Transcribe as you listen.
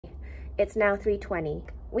It's now 3:20.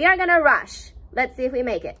 We are gonna rush. Let's see if we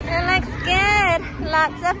make it. It looks good.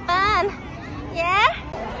 Lots of fun. Yeah?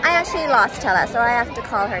 I actually lost Tella, so I have to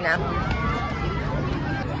call her now.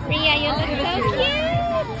 Ria, you look so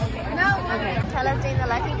cute. No. Okay. Tella's doing the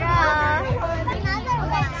lucky draw.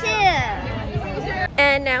 Two.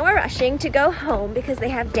 And now we're rushing to go home because they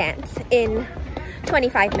have dance in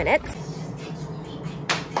 25 minutes.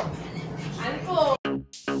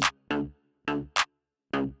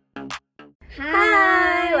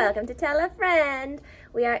 Hi, welcome to Tell a Friend.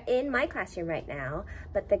 We are in my classroom right now,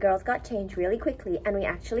 but the girls got changed really quickly and we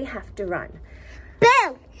actually have to run.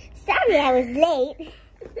 Boo! Sorry I was late.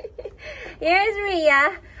 Here's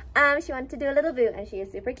Ria. She wanted to do a little boot and she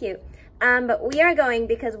is super cute. But we are going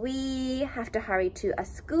because we have to hurry to a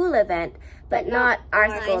school event, but not our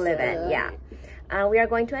school event. Yeah. We are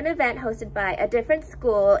going to an event hosted by a different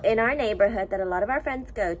school in our neighborhood that a lot of our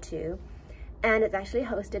friends go to. And it's actually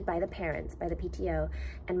hosted by the parents, by the PTO.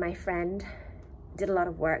 And my friend did a lot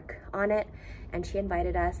of work on it and she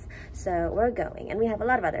invited us. So we're going. And we have a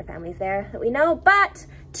lot of other families there that we know, but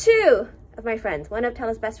two of my friends, one of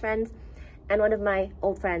Tella's best friends and one of my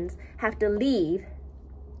old friends, have to leave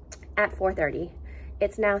at 4:30.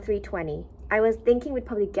 It's now 3:20. I was thinking we'd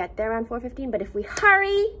probably get there around 4:15, but if we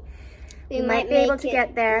hurry, we might be able to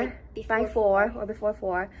get there by 4 or before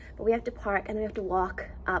 4, but we have to park and then we have to walk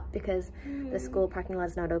up because the school parking lot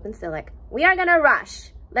is not open. So like, we are gonna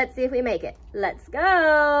rush. Let's see if we make it. Let's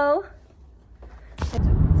go.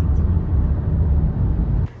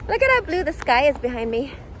 Look at how blue the sky is behind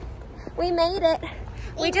me. We made it.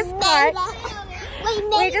 We just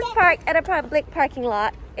parked at a public parking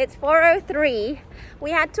lot. It's 4:03.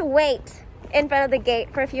 We had to wait in front of the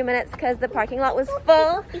gate for a few minutes because the parking lot was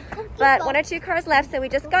full, but 1 or 2 cars left, so we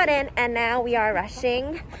just got in and now we are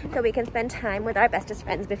rushing so we can spend time with our bestest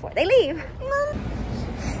friends before they leave.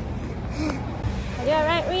 Are you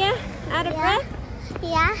alright, Ria? Out of breath?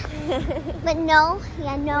 Yeah. But no.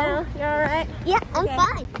 Yeah, no. No, you're alright? Yeah, I'm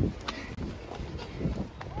fine.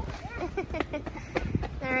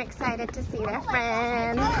 They're excited to see their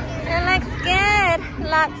friends. It looks good.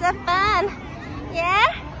 Lots of fun.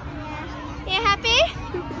 Yeah? You happy?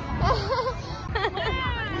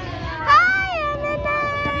 Hi,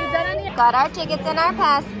 Emma. Got our tickets and our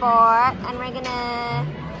passport, and we're gonna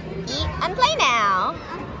eat and play now.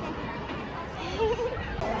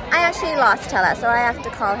 I actually lost Tella, so I have to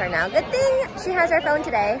call her now. Good thing she has her phone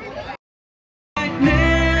today.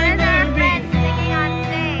 There's our friends singing on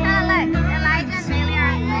stage. Oh, look, Elijah and Bailey are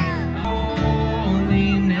on stage.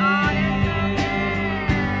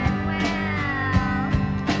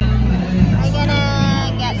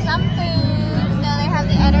 Some food so they have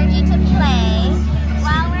the energy to play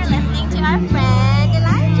while we're listening to our friend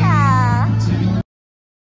Elijah.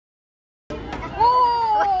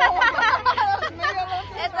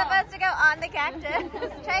 It's supposed to go on the cactus.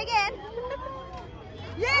 Try again.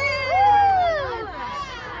 Yeah!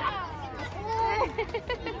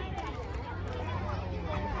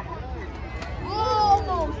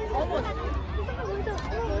 Almost.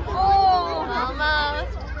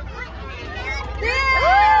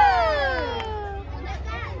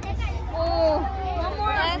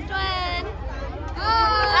 Last one.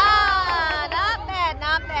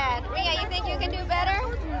 Not bad. Ria, you think you can do better?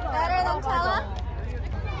 Better than Tella?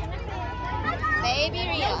 Baby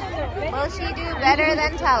Ria. Will she do better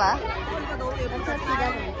than Tella?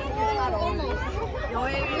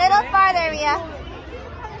 Little farther, Ria.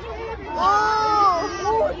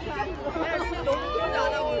 Oh!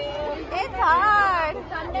 It's hard.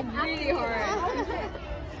 It's really hard.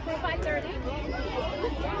 5:30.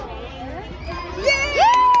 Yay!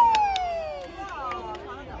 Yay!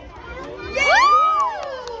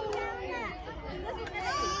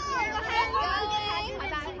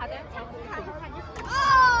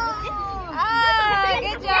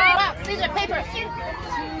 Good job. Scissors, paper.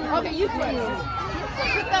 Okay, you first. So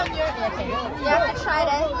put down your. Okay. You have to try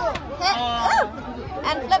to hit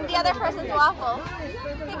and flip the other person's waffle.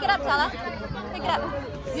 Pick it up, Tella. Pick it up.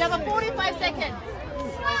 You have a 45 seconds.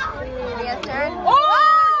 Ria's turn. Oh!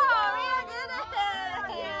 Ria did it!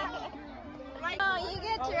 Oh, you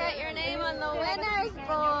get to write your name on the winner's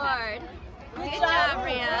board. Good job,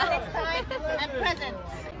 Ria. Next time, and present.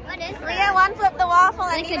 What is that? Ria one flipped the waffle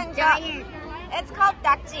and Like even a got. giant. It's called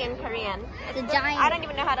dakji in Korean. It's a giant. I don't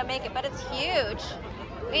even know how to make it, but it's huge.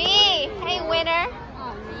 Hey, winner.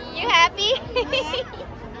 You happy?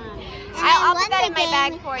 I'll put that in my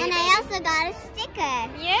bag for you. And I also got a sticker.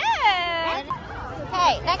 Yeah.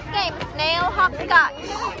 Okay, next game, snail hopscotch.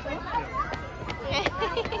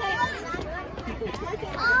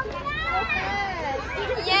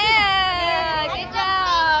 Yeah, good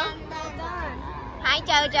job.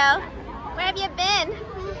 Jojo? Where have you been?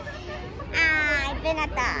 I've been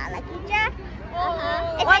at the Lucky Draw. It's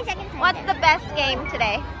my What's, second time. what's the best game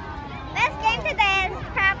today? Best game today is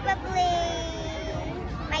probably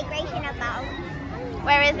Migration of Balls.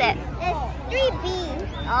 Where is it? It's 3B.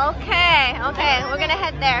 Okay, okay, we're gonna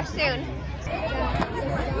head there soon.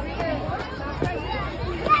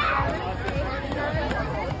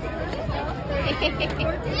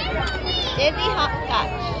 Dizzy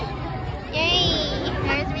hopscotch. Yay!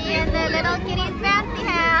 There's me in the little kitty's bouncy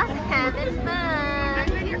house, having fun.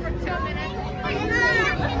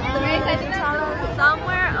 Tella's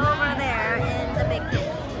somewhere over there in the big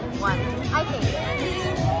one, I think.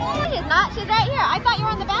 She's not. She's right here. I thought you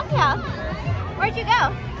were in the bouncy house. Where'd you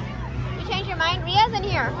go? You changed your mind? Ria's in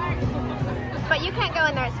here. But you can't go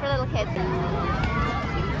in there. It's for little kids.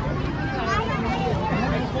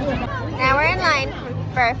 Now we're in line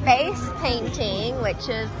for face painting, which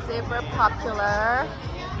is super popular.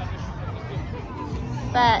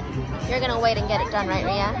 But you're gonna wait and get it done, right,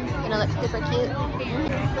 Ria? Gonna look super cute.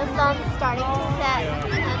 The sun's starting to set,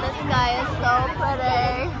 and the sky is so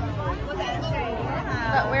pretty.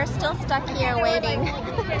 But we're still stuck here waiting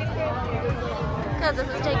because this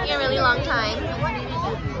is taking a really long time.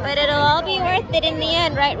 But it'll all be worth it in the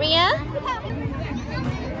end, right, Ria?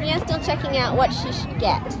 Ria's still checking out what she should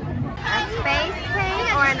get. A face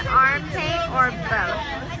paint or an arm paint or both?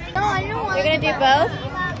 No, I don't want. You're gonna do both?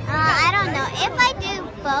 I don't know. If I do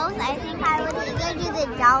both, I think I would either do the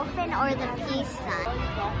dolphin or the peace sign.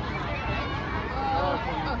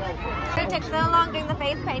 It took so long doing the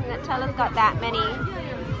face painting that Tella's got that many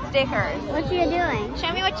stickers. What you doing?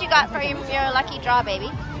 Show me what you got for your lucky draw,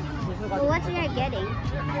 baby. Well, what you getting?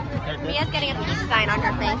 Ria's getting a peace sign on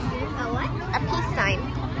her face. A what? A peace sign.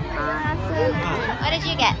 Oh, that's so nice. What did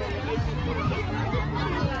you get?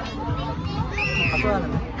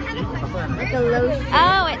 Like a lotion.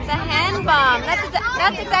 Oh, it's a hand balm.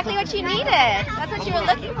 That's exactly what you needed. That's what you were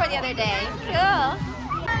looking for the other day. Cool.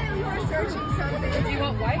 Do you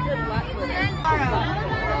want white or black?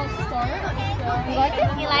 You like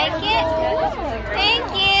it? You like it?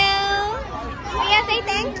 Thank you. Ria, say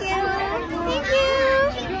thank you. Thank you.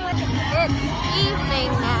 It's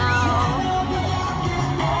evening now.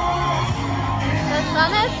 The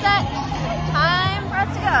sun is set. Time for us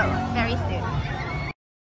to go very soon.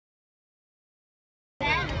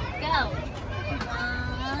 Go. 1,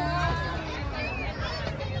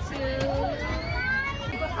 2.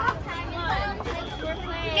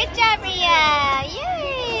 Good job, Ria.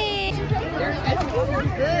 Yay.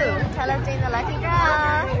 Ooh, Tella's doing the lucky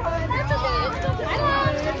draw.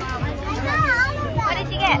 What did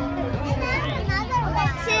you get?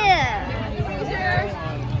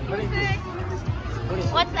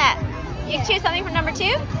 2. What's that? You choose something from number 2?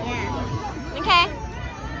 Yeah. Okay.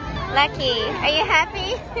 Lucky. Are you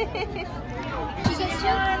happy?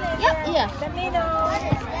 Yep. Yeah. Let me know.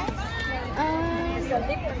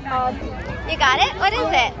 You got it? What is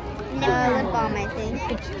it? Lip balm, I think.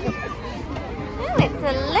 Oh, it's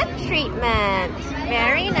a lip treatment.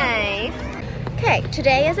 Very nice. Okay,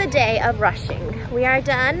 today is a day of rushing. We are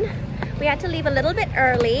done. We had to leave a little bit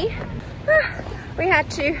early. We had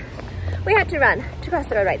to run to cross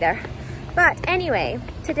the road right there. But anyway,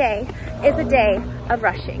 today is a day of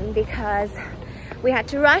rushing because we had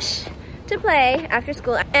to rush to play after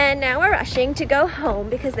school, and now we're rushing to go home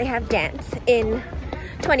because they have dance in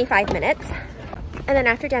 25 minutes. And then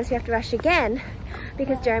after dance we have to rush again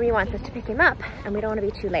because Jeremy wants us to pick him up and we don't want to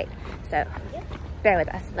be too late. So bear with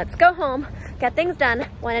us. Let's go home, get things done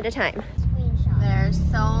one at a time. There's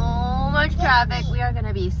so much traffic. We are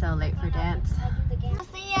gonna be so late for dance.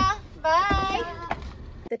 See ya. Bye.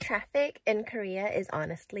 The traffic in Korea is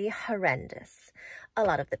honestly horrendous a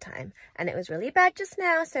lot of the time. And it was really bad just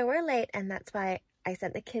now, so we're late, and that's why I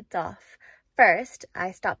sent the kids off. First,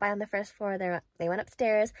 I stopped by on the first floor. They went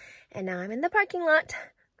upstairs, and now I'm in the parking lot.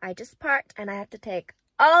 I just parked, and I have to take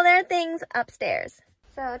all their things upstairs.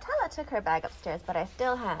 So Tella took her bag upstairs, but I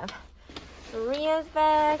still have Ria's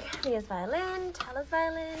bag, Ria's violin, Tella's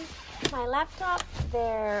violin, my laptop,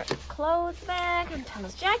 their clothes bag, and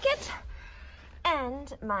Tella's jacket,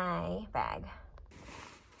 and my bag.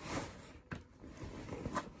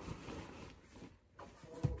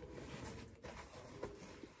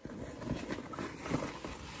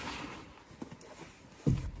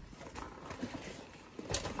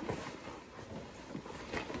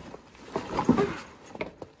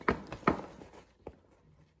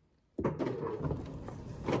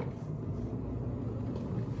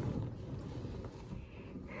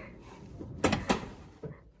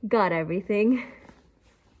 Got everything.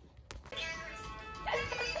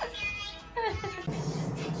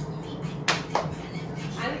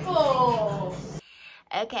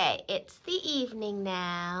 Okay, it's the evening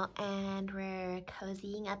now, and we're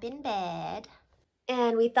cozying up in bed.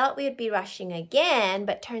 And we thought we would be rushing again,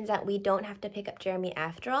 but turns out we don't have to pick up Jeremy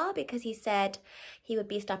after all because he said he would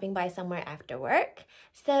be stopping by somewhere after work.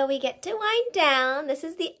 So we get to wind down. This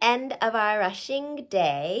is the end of our rushing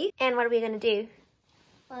day. And what are we going to do?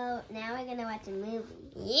 Well, now we're going to watch a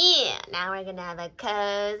movie. Yeah, now we're going to have a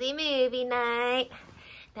cozy movie night.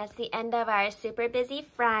 That's the end of our super busy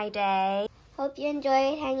Friday. Hope you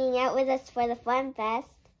enjoyed hanging out with us for the Fun Fest.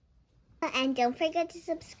 And don't forget to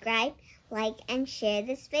subscribe, like, and share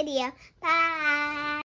this video. Bye!